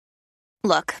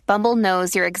Look, Bumble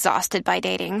knows you're exhausted by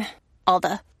dating. All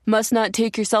the must not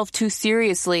take yourself too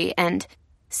seriously and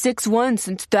 6'1"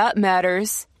 since that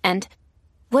matters. And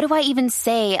what do I even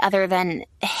say other than,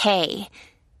 hey?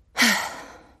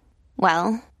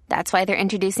 Well, that's why they're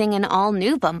introducing an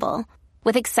all-new Bumble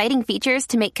with exciting features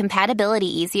to make compatibility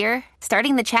easier,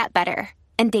 starting the chat better,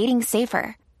 and dating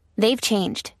safer. They've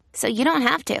changed, so you don't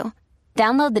have to.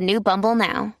 Download the new Bumble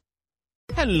now.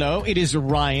 Hello, it is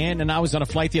Ryan, and I was on a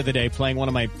flight the other day playing one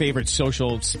of my favorite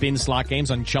social spin slot games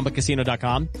on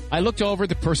ChumbaCasino.com. I looked over at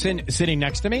the person sitting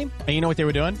next to me, and you know what they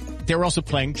were doing? They were also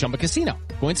playing Chumba Casino.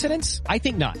 Coincidence? I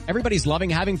think not. Everybody's loving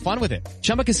having fun with it.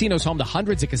 Chumba Casino is home to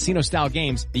hundreds of casino-style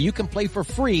games that you can play for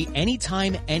free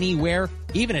anytime, anywhere,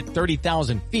 even at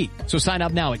 30,000 feet. So sign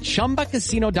up now at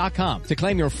ChumbaCasino.com to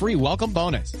claim your free welcome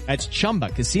bonus. That's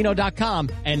ChumbaCasino.com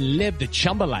and live the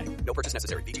Chumba life. No purchase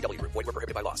necessary. VGW. Void where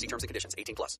prohibited by law. See terms and conditions.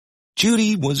 18+.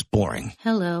 Judy was boring.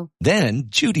 Hello. Then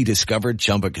Judy discovered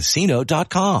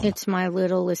ChumbaCasino.com. It's my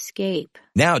little escape.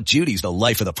 Now Judy's the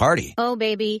life of the party. Oh,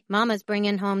 baby, mama's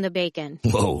bringing home the bacon.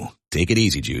 Whoa, take it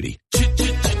easy, Judy.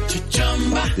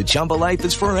 The Chumba life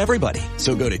is for everybody.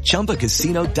 So go to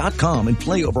ChumbaCasino.com and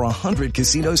play over 100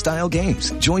 casino-style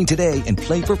games. Join today and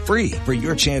play for free for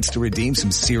your chance to redeem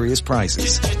some serious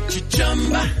prizes.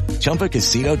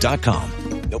 ChumbaCasino.com.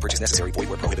 No purchase necessary. Void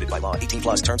where prohibited by law.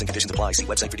 18+. Terms and conditions apply. See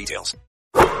website for details.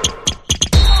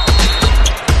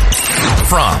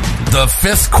 From the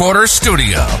Fifth Quarter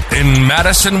Studio in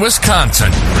Madison,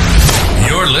 Wisconsin,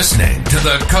 you're listening to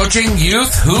the Coaching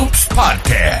Youth Hoops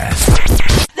Podcast.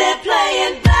 They're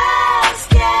playing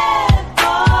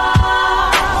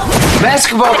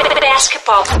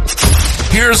basketball.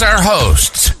 Here's our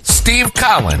hosts, Steve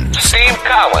Collins,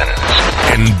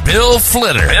 and Bill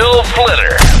Flitter.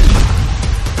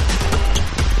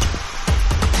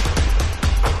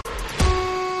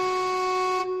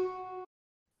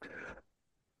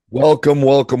 Welcome.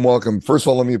 First of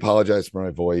all, let me apologize for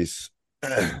my voice.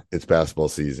 It's basketball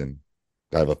season.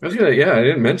 I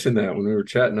didn't mention that when we were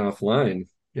chatting offline.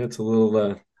 Yeah, it's a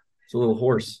little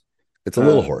hoarse. It's a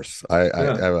little hoarse. I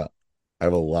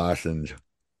have a lozenge,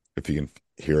 if you can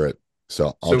hear it.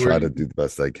 So I'll try to do the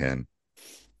best I can.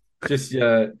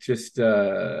 Just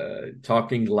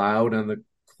talking loud on the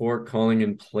court, calling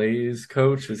in plays,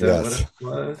 coach. Is that what it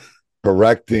was?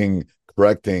 Correcting.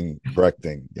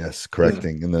 Yes,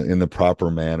 correcting in the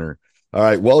proper manner. All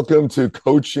right, welcome to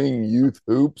Coaching Youth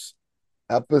Hoops,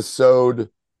 episode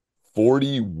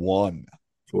 41.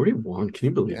 41, can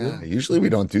you believe it? Usually we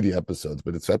don't do the episodes,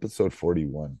 but it's episode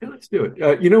 41. Yeah, let's do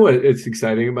it. You know what? It's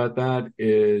exciting about that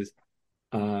is,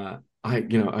 I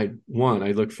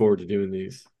look forward to doing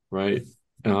these, right?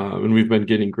 And we've been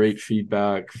getting great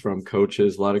feedback from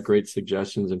coaches, a lot of great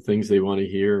suggestions and things they want to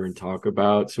hear and talk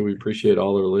about. So we appreciate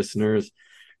all our listeners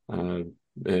and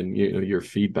your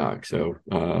feedback. So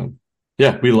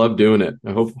we love doing it.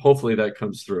 Hopefully that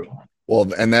comes through.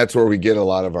 Well, and that's where we get a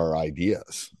lot of our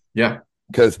ideas. Yeah.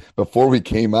 Because before we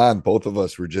came on, both of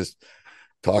us were just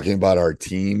talking about our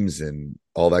teams and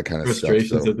all that kind of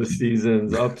frustrations of the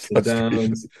seasons, ups and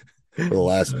downs. For the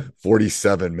last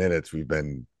 47 minutes, we've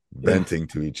been venting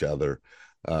to each other.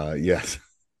 Yes.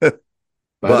 By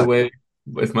the way,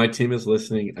 if my team is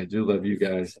listening, I do love you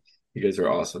guys. You guys are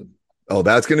awesome. Oh,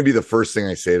 that's going to be the first thing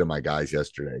I say to my guys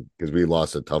yesterday, because we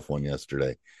lost a tough one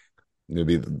yesterday. It'll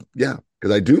be because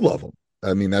I do love them.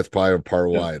 I mean, that's probably part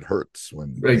of why it hurts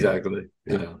when exactly.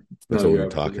 That's what we're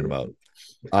talking about.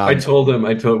 I told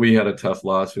we had a tough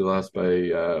loss. We lost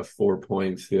by 4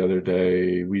 points the other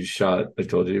day. I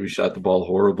told you we shot the ball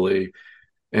horribly.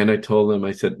 And I told them,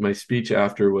 I said, my speech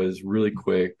after was really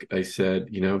quick. I said,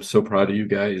 I'm so proud of you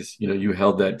guys. You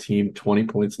held that team 20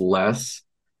 points less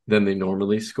than they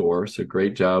normally score. So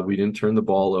great job. We didn't turn the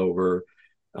ball over.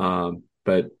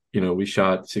 But we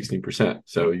shot 16%.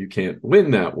 So you can't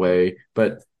win that way.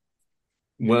 But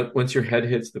once your head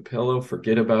hits the pillow,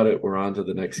 forget about it. We're on to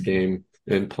the next game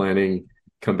and planning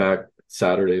comeback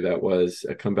Saturday. That was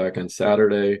a comeback on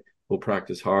Saturday. We'll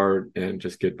practice hard and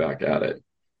just get back at it.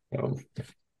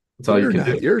 That's all you can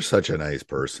do. You're such a nice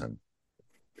person.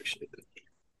 Appreciate it.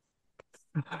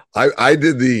 I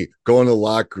did the go in the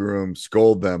locker room,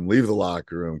 scold them, leave the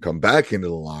locker room, come back into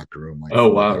the locker room.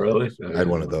 Wow, really? I had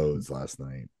one of those last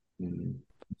night. Mm-hmm.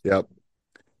 Yep.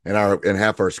 And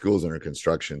half our school's under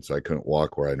construction, so I couldn't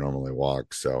walk where I normally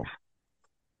walk. So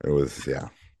it was,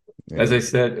 As I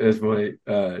said, as my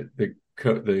the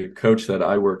coach that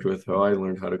I worked with, who I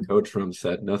learned how to coach from,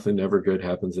 said, nothing ever good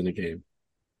happens in a game.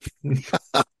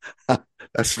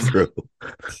 That's true.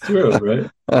 It's true, right?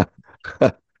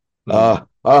 All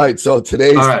right. So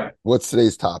what's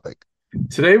today's topic?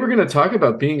 Today we're going to talk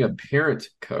about being a parent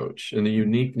coach and the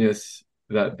uniqueness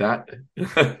that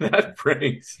that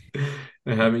brings.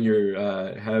 And having your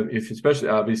if especially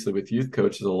obviously with youth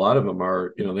coaches, a lot of them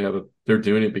are, they're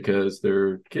doing it because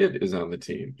their kid is on the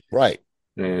team. Right.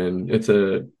 And it's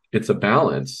a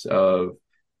balance of,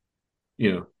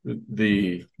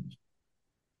 the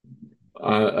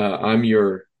I'm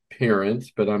your parent,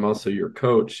 but I'm also your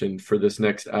coach. And for this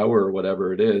next hour or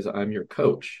whatever it is, I'm your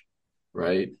coach.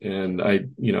 Right. And I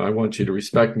want you to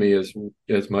respect me as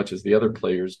much as the other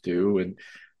players do. And,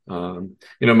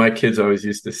 my kids always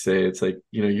used to say, it's like,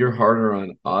 you're harder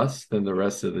on us than the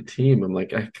rest of the team. I'm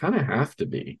like, I kind of have to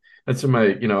be. That's my,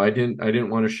 I didn't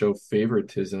want to show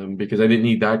favoritism because I didn't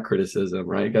need that criticism.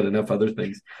 Right. I got enough other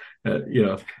things, that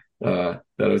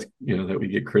was, that we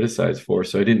get criticized for.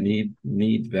 So I didn't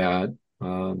need that.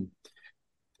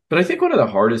 But I think one of the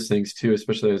hardest things too,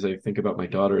 especially as I think about my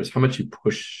daughter, is how much you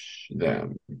push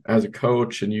them as a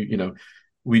coach. And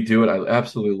we do it. I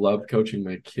absolutely love coaching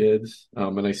my kids,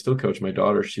 and I still coach my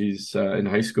daughter. She's in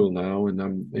high school now, and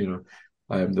I'm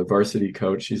the varsity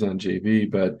coach. She's on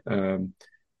JV, but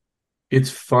it's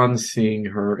fun seeing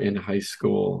her in high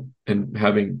school and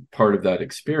having part of that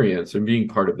experience and being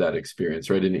part of that experience,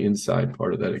 right? An inside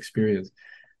part of that experience.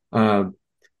 But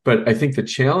I think the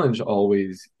challenge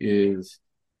always is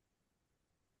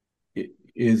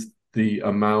the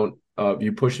amount of,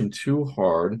 you push them too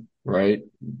hard, right?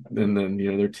 And then,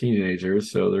 they're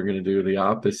teenagers, so they're going to do the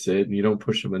opposite, and you don't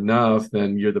push them enough,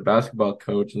 then you're the basketball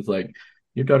coach. And it's like,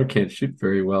 your daughter can't shoot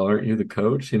very well. Aren't you the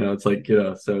coach? It's like,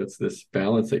 so it's this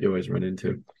balance that you always run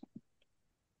into.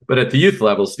 But at the youth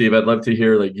level, Steve, I'd love to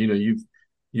hear, like,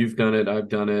 you've done it, I've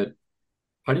done it.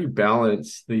 How do you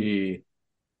balance the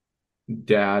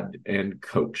dad and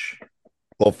coach?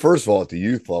 Well, first of all, at the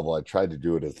youth level, I tried to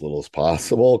do it as little as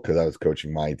possible because I was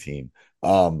coaching my team.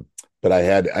 But I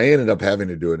ended up having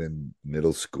to do it in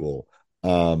middle school.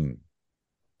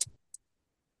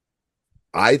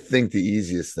 I think the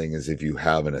easiest thing is if you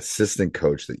have an assistant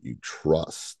coach that you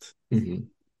trust.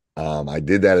 Mm-hmm. I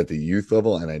did that at the youth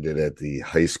level and I did it at the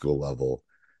high school level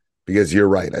because you're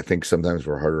right. I think sometimes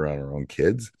we're harder on our own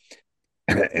kids.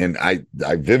 And I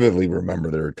vividly remember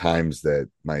there were times that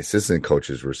my assistant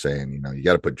coaches were saying, you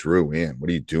got to put Drew in. What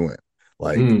are you doing?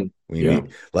 Like,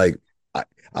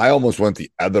 I almost went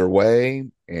the other way.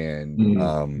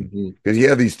 And because you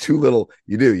have these you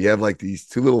have like these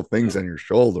two little things on your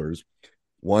shoulders.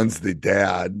 One's the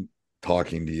dad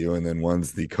talking to you, and then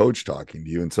one's the coach talking to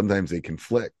you. And sometimes they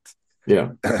conflict.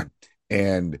 Yeah.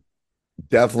 And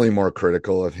definitely more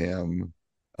critical of him.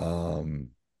 I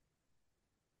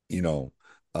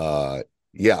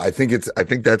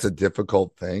think that's a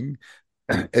difficult thing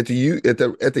at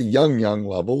the young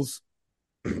levels.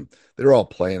 They're all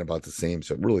playing about the same,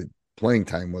 so really playing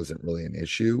time wasn't really an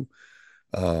issue.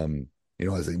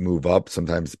 As they move up,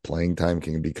 sometimes playing time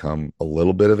can become a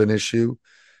little bit of an issue.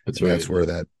 That's right. That's where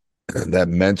that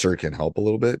mentor can help a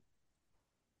little bit.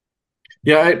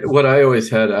 Yeah, I always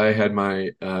say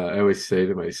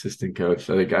to my assistant coach,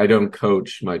 like, I don't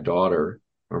coach my daughter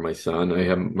or my son. I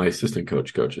have my assistant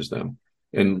coach coaches them.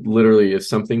 And literally, if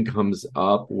something comes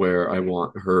up where I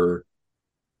want her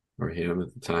or him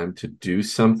at the time to do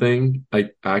something,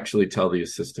 I actually tell the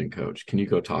assistant coach, can you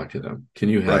go talk to them? Can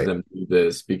you have them do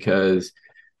this? Because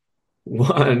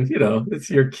one, it's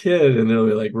your kid, and they'll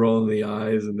be like rolling the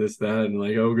eyes and this, that, and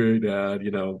like, okay, dad,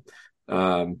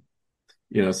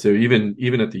 so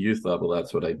even at the youth level,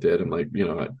 that's what I did. I'm like,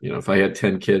 if I had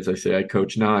 10 kids, I say I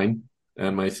coach 9.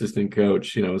 And my assistant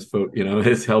coach,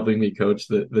 is helping me coach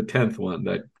the 10th one.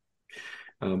 That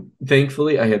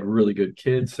thankfully I had really good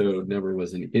kids, so it never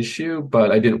was an issue.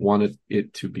 But I didn't want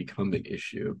it to become an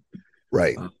issue.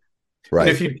 Right. Right.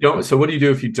 If you don't, so what do you do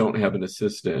if you don't have an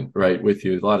assistant right with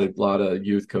you? A lot of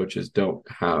youth coaches don't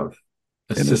have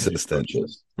assistant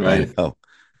coaches, right?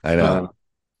 I know.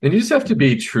 And you just have to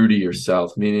be true to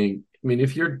yourself. Meaning,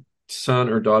 if your son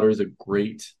or daughter is a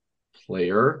great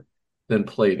player, then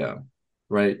play them.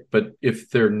 Right. But if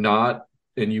they're not,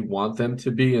 and you want them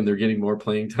to be, and they're getting more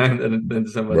playing time than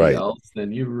somebody else,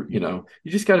 then you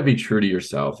just got to be true to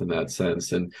yourself in that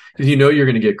sense. And because you're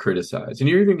going to get criticized, and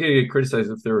you're even going to get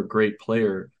criticized if they're a great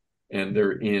player and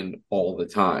they're in all the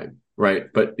time. Right.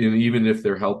 But even if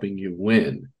they're helping you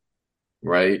win,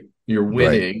 right, you're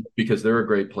winning because they're a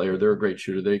great player, they're a great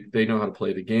shooter, they know how to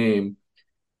play the game.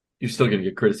 You're still going to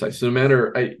get criticized. So no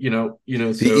matter,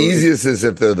 the easiest is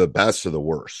if they're the best or the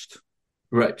worst.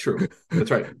 Right. True. That's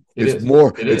right.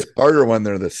 It's harder when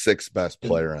they're the 6th best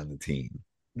player on the team.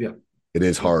 Yeah. It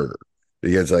is harder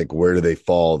because, like, where do they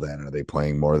fall then? Are they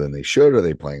playing more than they should? Are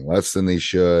they playing less than they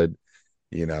should?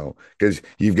 Because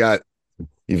you've got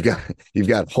you've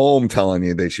got home telling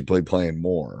you they should play playing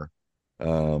more.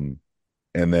 And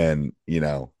then,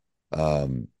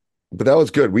 but that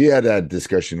was good. We had that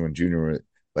discussion when junior,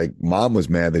 like mom was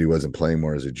mad that he wasn't playing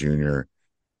more as a junior.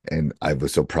 And I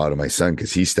was so proud of my son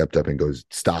because he stepped up and goes,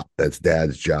 stop, that's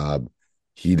dad's job.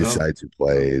 He decides who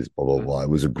plays, blah, blah, blah. It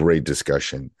was a great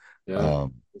discussion. Yeah.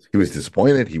 He was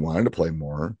disappointed. He wanted to play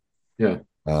more. Yeah.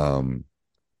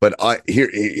 But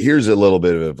here's a little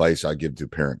bit of advice I give to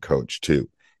parent coach too,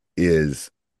 is,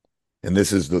 and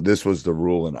this was the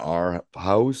rule in our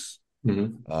house.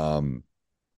 Mm-hmm.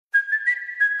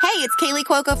 Hey, it's Kaylee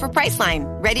Cuoco for Priceline.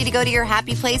 Ready to go to your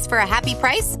happy place for a happy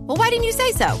price? Well, why didn't you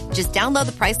say so? Just download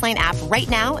the Priceline app right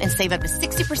now and save up to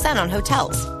 60% on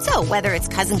hotels. So whether it's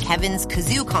Cousin Kevin's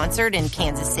Kazoo Concert in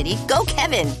Kansas City, go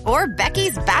Kevin, or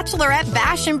Becky's Bachelorette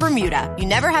Bash in Bermuda, you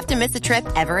never have to miss a trip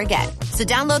ever again. So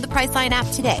download the Priceline app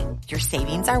today. Your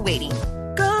savings are waiting.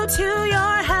 Go to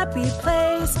your happy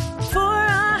place for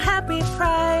a happy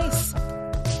price.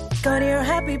 Go to your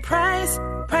happy price,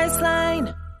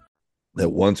 Priceline. That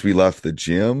once we left the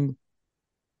gym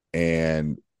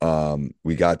and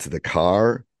we got to the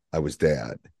car, I was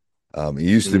dad. It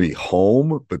used to be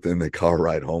home, but then the car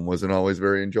ride home wasn't always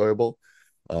very enjoyable.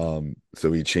 So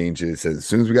he changed it. It says as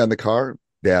soon as we got in the car,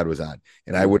 dad was on.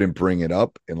 And I wouldn't bring it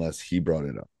up unless he brought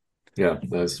it up. Yeah,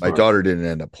 that's my daughter didn't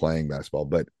end up playing basketball,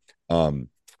 but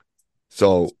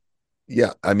so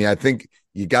yeah, I mean, I think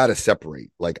you got to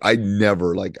separate. Like I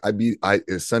never, like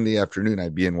Sunday afternoon,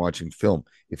 I'd be in watching film.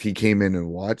 If he came in and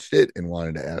watched it and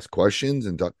wanted to ask questions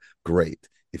and talk, great.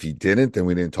 If he didn't, then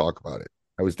we didn't talk about it.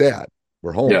 I was dad.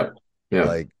 We're home. Yeah.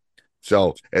 Like,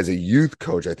 so as a youth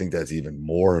coach, I think that's even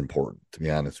more important, to be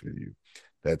honest with you.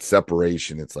 That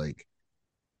separation, it's like,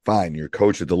 fine, you're a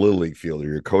coach at the Little League field or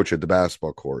you're a coach at the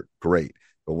basketball court. Great.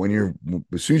 But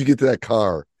as soon as you get to that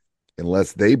car,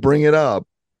 unless they bring it up,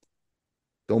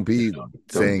 don't be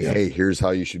saying, hey, here's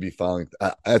how you should be following.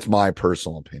 That's my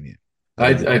personal opinion.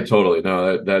 I totally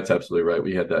know that's absolutely right.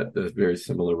 We had that very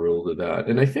similar rule to that.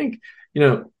 And I think,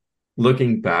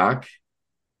 looking back,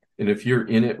 and if you're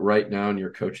in it right now and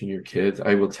you're coaching your kids,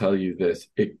 I will tell you this,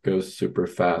 it goes super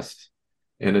fast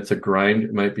and it's a grind.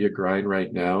 It might be a grind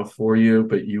right now for you,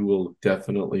 but you will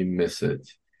definitely miss it.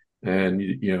 And,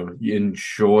 you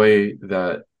enjoy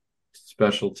that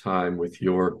special time with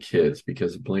your kids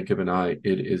because blink of an eye,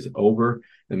 it is over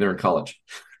and they're in college.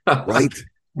 Right.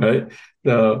 Right.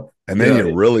 So, and then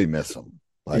you really miss them.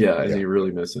 And you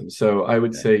really miss them. So I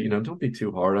would say, don't be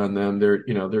too hard on them. They're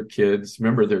kids.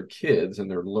 Remember, they're kids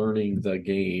and they're learning the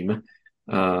game.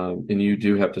 And you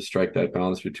do have to strike that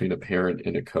balance between a parent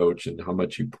and a coach and how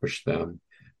much you push them.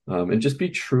 And just be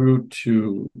true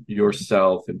to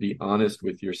yourself and be honest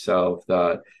with yourself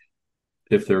that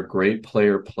if they're a great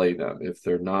player, play them. If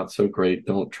they're not so great,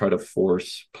 don't try to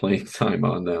force playing time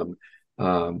on them.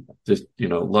 Just,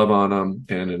 love on them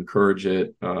and encourage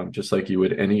it, just like you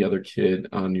would any other kid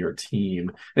on your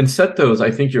team. And set those,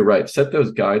 I think you're right, set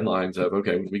those guidelines of,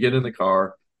 okay, when we get in the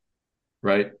car,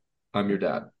 right, I'm your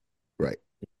dad. Right.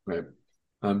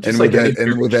 And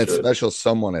with that special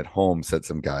someone at home, set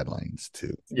some guidelines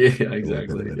too. Yeah,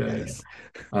 exactly.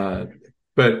 Yeah.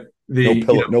 But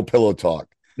no pillow talk.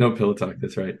 No pillow talk.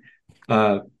 That's right.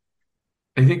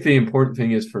 I think the important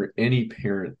thing is for any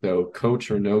parent, though, coach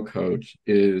or no coach,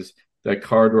 is that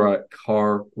car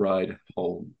ride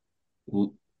home.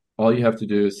 All you have to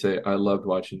do is say, I loved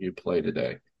watching you play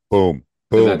today. Boom.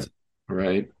 That's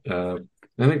right. I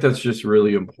think that's just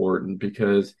really important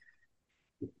because,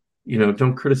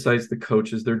 don't criticize the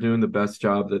coaches. They're doing the best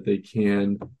job that they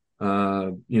can.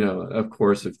 Of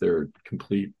course, if they're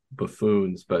complete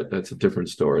buffoons, but that's a different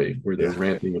story where they're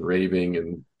ranting and raving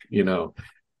and,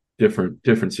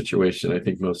 different situation. I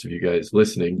think most of you guys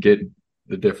listening get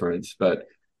the difference, but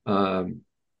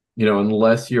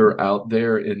unless you're out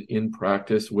there and in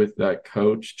practice with that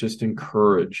coach, just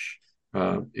encourage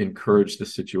the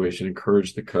situation,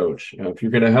 encourage the coach. If you're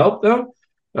going to help them,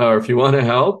 or if you want to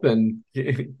help, and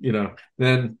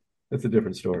then that's a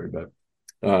different story. But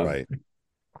right,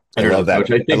 I love that.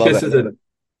 Coach, I think this is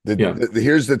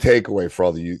here's the takeaway for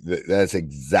all of you. That's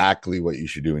exactly what you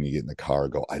should do when you get in the car.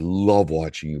 Go, I love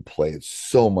watching you play. It's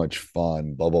so much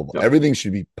fun. Blah blah blah. Yep. Everything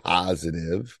should be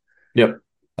positive. Yep.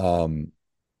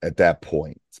 At that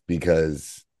point,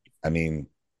 because I mean,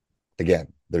 again,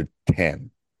 they're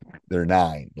 10, they're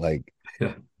 9. Like,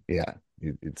 yeah.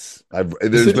 There's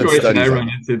the situation I run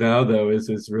into now though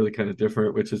is really kind of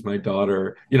different, which is my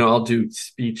daughter. I'll do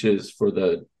speeches for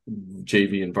the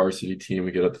JV and varsity team.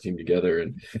 We get up the team together,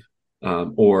 and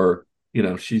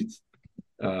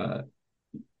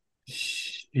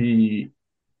she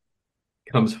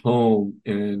comes home,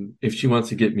 and if she wants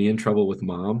to get me in trouble with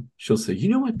mom, she'll say, you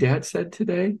know what dad said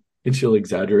today? And she'll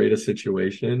exaggerate a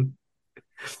situation.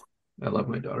 I love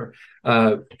my daughter.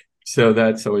 So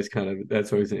that's always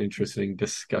an interesting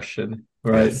discussion,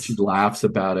 right? Yes. She laughs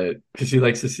about it because she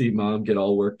likes to see mom get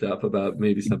all worked up about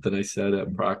maybe something I said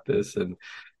at practice and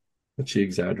she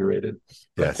exaggerated.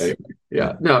 Yes. Okay.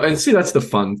 Yeah. No, and see, that's the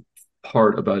fun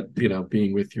part about,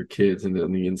 being with your kids and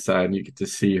on the inside, and you get to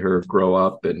see her grow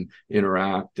up and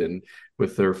interact and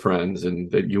with their friends, and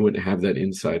that you wouldn't have that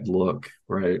inside look,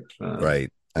 right?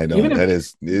 Right. I know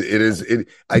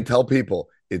I tell people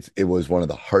it was one of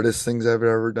the hardest things I've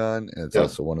ever done, and it's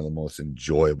also one of the most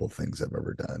enjoyable things I've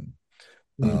ever done.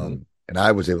 And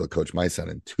I was able to coach my son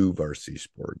in 2 varsity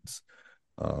sports.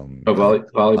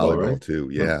 Volleyball, right? Too.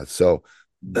 Yeah. So,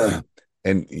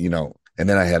 and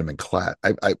then I had him in class.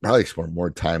 I probably spent more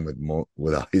time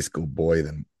with a high school boy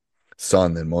than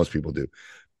most people do.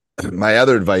 My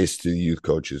other advice to youth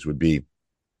coaches would be,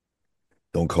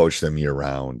 don't coach them year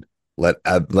round. Let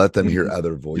them hear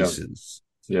other voices.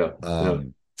 Yeah.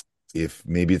 If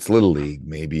maybe it's Little League,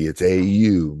 maybe it's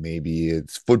AAU, maybe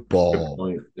it's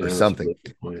football or something.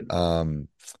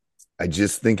 I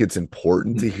just think it's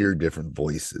important to hear different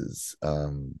voices.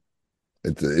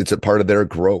 It's a part of their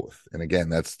growth. And again,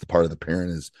 that's the part of the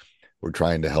parent is we're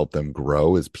trying to help them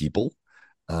grow as people.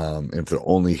 And if they're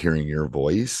only hearing your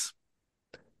voice,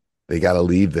 they got to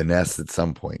leave the nest at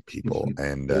some point, people.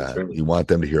 And you want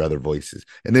them to hear other voices.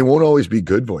 And they won't always be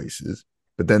good voices,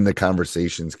 but then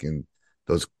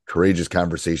those courageous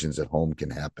conversations at home can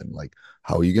happen. Like,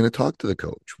 how are you going to talk to the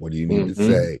coach? What do you need to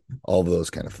say? All of those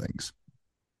kind of things.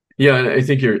 Yeah, and I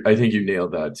think you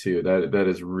nailed that too. That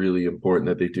is really important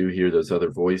that they do hear those other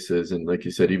voices. And like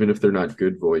you said, even if they're not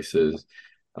good voices,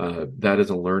 that is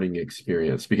a learning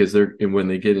experience, because when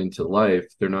they get into life,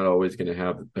 they're not always going to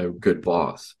have a good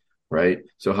boss, right?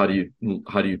 So how do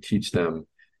you teach them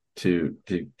to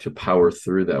power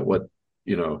through that? What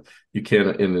you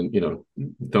can't, and then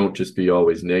don't just be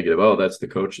always negative. Oh, that's the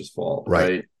coach's fault,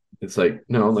 right? It's like,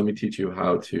 no, let me teach you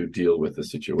how to deal with the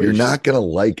situation. You're not going to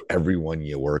like everyone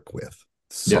you work with.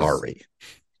 Sorry. Yes.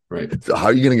 Right. So how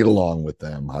are you going to get along with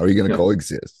them? How are you going to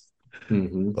coexist?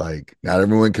 Like, not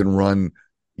everyone can run,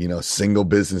 single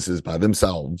businesses by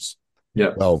themselves.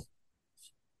 Yeah. Well,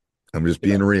 I'm just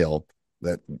being real.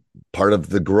 That part of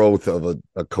the growth of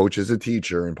a coach as a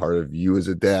teacher, and part of you as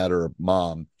a dad or a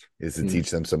mom, is to teach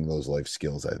them some of those life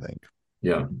skills, I think.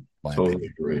 Yeah.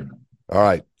 Totally agree. All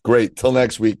right. Great. Till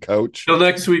next week, Coach.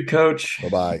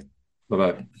 Bye-bye.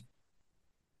 Bye-bye.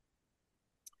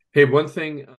 Hey, one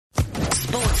thing.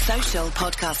 Sports Social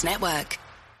Podcast Network.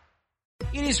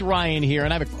 It is Ryan here,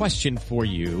 and I have a question for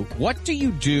you. What do you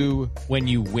do when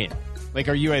you win? Like,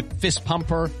 are you a fist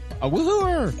pumper, a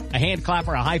woohooer, a hand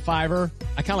clapper, a high fiver?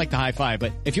 I kind of like the high five,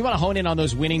 but if you want to hone in on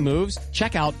those winning moves,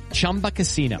 check out Chumba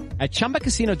Casino. At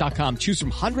ChumbaCasino.com, choose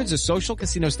from hundreds of social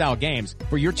casino style games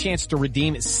for your chance to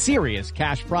redeem serious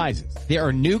cash prizes. There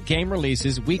are new game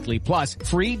releases weekly, plus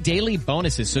free daily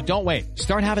bonuses. So don't wait.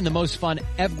 Start having the most fun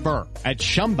ever at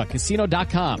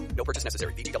ChumbaCasino.com. No purchase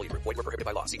necessary. VGW Group. Void where prohibited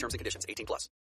by law. See terms and conditions. 18+.